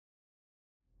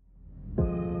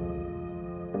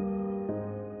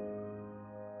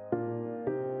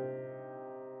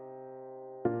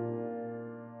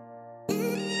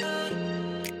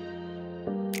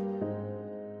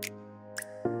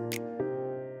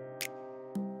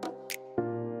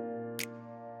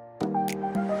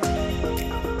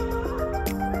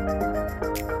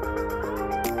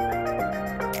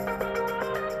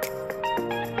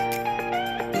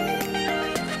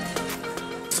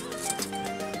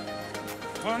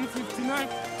159.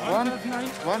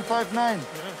 159.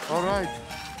 All right.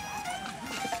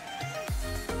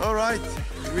 All right.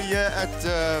 We're here at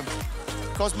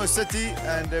Cosmo City,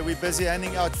 and we're busy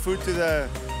handing out food to the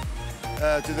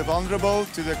vulnerable,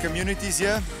 to the communities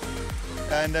here.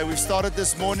 And we've started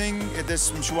this morning at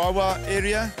this Msawawa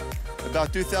area,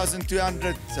 about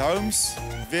 2,200 homes,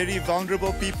 very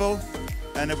vulnerable people.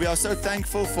 And we are so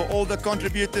thankful for all the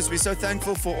contributors. We're so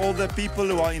thankful for all the people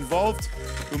who are involved,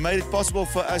 who made it possible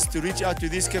for us to reach out to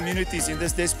these communities in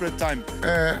this desperate time.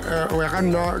 Because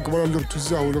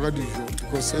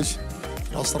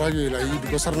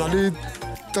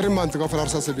 3 months ago,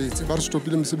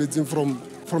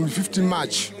 from 15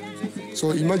 March.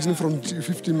 So imagine from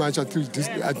 15 March until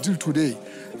today,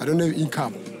 I don't have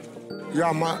income.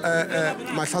 Yeah,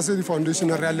 my Foundation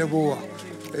Realeboa.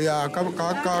 Yeah,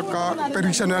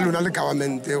 traditional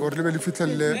government or level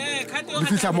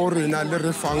little more in a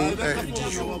refund.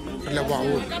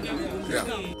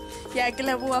 Yeah,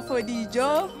 Glabua for the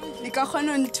job. The Cajon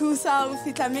on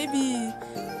 2,000 maybe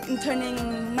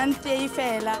turning monthly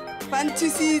fella. Want to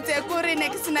see the Korean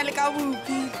next in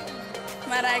Alcabuki.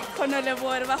 Mara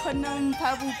Conolabor, Bahonom,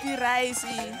 Pabuki Rice.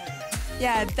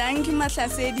 Yeah, thank you,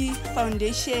 Masasedi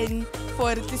Foundation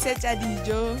for this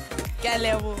Adijo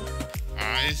Galebo.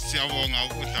 I siyabonga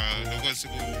ukudla lokho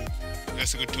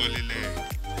esikutholile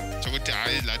sokuthi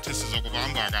hayi lathi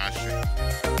sizokubamba kahle.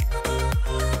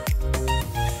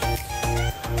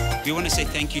 We want to say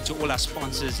thank you to all our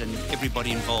sponsors and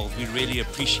everybody involved. We really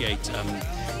appreciate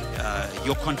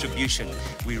your contribution.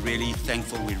 We're really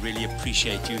thankful. We really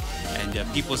appreciate you. And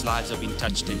people's lives have been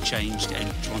touched and changed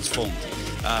and transformed.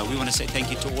 We want to say thank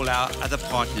you to all our other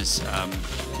partners.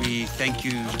 We thank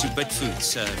you to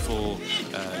Bitfoods for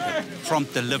the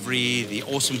prompt delivery, the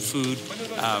awesome food.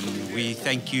 We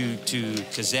thank you to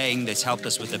Kazang that's helped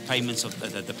us with the payments of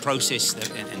the process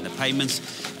and the payments,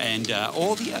 and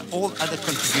all other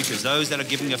contributors. Those that are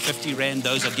giving a 50 Rand,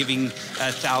 those are giving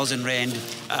 1,000 Rand.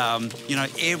 You know,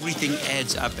 everything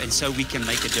adds up, and so we can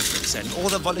make a difference. And all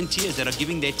the volunteers that are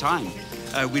giving their time.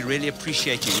 We really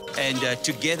appreciate you. And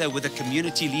together with the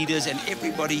community leaders and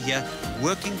everybody here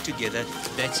working together,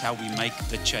 that's how we make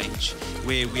the change,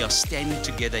 where we are standing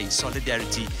together in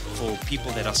solidarity for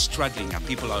people that are struggling. Our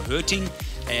people are hurting,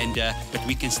 but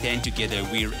we can stand together.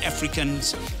 We're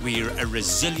Africans, we're a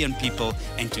resilient people,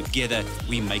 and together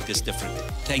we make this different.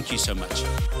 Thank you so much.